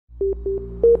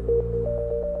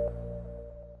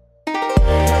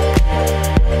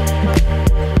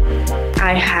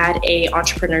I had a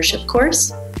entrepreneurship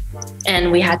course,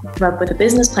 and we had to come up with a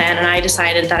business plan, and I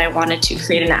decided that I wanted to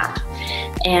create an app.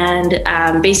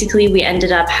 And basically we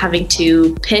ended up having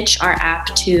to pitch our app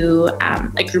to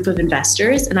a group of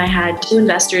investors, and I had 2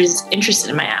 investors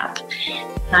interested in my app.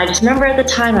 And I just remember at the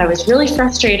time I was really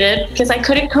frustrated because I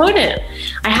couldn't code it.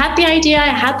 I had the idea,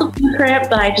 I had the blueprint,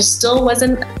 but I just still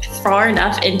wasn't far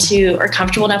enough into or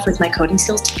comfortable enough with my coding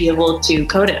skills to be able to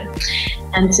code it.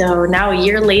 And so now a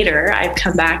year later, I've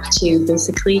come back to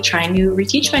basically trying to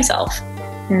reteach myself.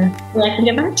 Yeah, well, I can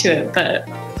get back to it, but...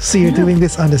 So you're doing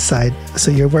this on the side.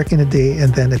 So you're working a day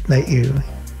and then at night you...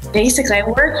 Basically,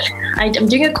 I'm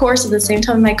doing a course at the same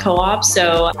time as my co-op.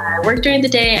 So I work during the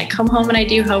day, I come home and I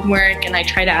do homework, and I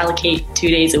try to allocate 2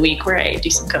 days a week where I do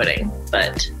some coding.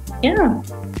 But yeah.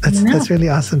 That's really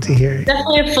awesome to hear.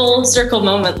 Definitely a full circle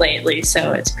moment lately,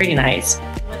 so it's pretty nice.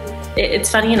 It's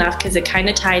funny enough because it kind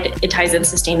of ties in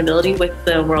sustainability with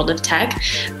the world of tech,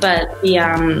 but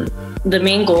the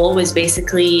main goal was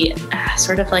basically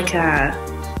sort of like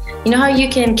you know how you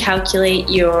can calculate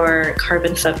your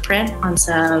carbon footprint on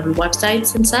some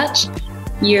websites and such?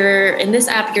 In this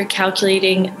app, you're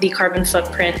calculating the carbon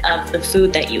footprint of the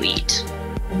food that you eat.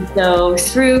 And so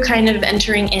through kind of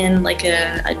entering in like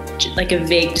a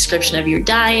vague description of your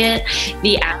diet,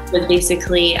 the app would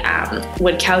basically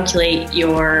would calculate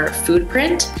your food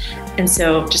print. And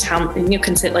so just how you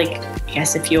consider, like, I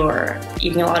guess if you're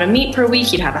eating a lot of meat per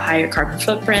week, you'd have a higher carbon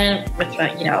footprint with,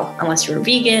 unless you were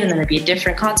vegan, and then it'd be a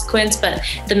different consequence. But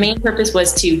the main purpose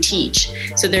was to teach.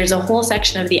 So there's a whole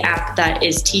section of the app that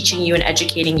is teaching you and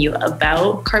educating you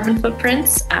about carbon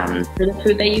footprints for the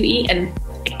food that you eat, and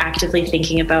actively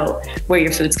thinking about where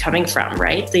your food's coming from,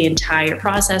 right? The entire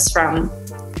process from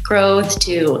growth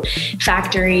to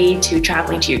factory to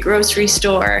traveling to your grocery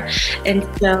store. And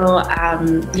so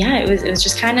it was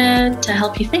just kind of to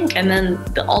help you think. And then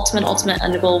the ultimate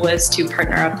end goal was to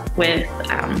partner up with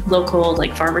local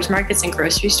farmers markets and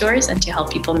grocery stores, and to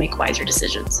help people make wiser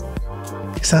decisions.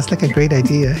 It sounds like a great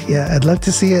idea. Yeah, I'd love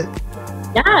to see it.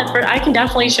 Yeah, I can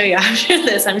definitely show you after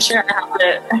this. I'm sure I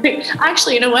have it.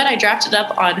 Actually, you know what? I drafted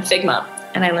up on Figma,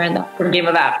 and I learned that from Game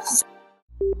of Apps.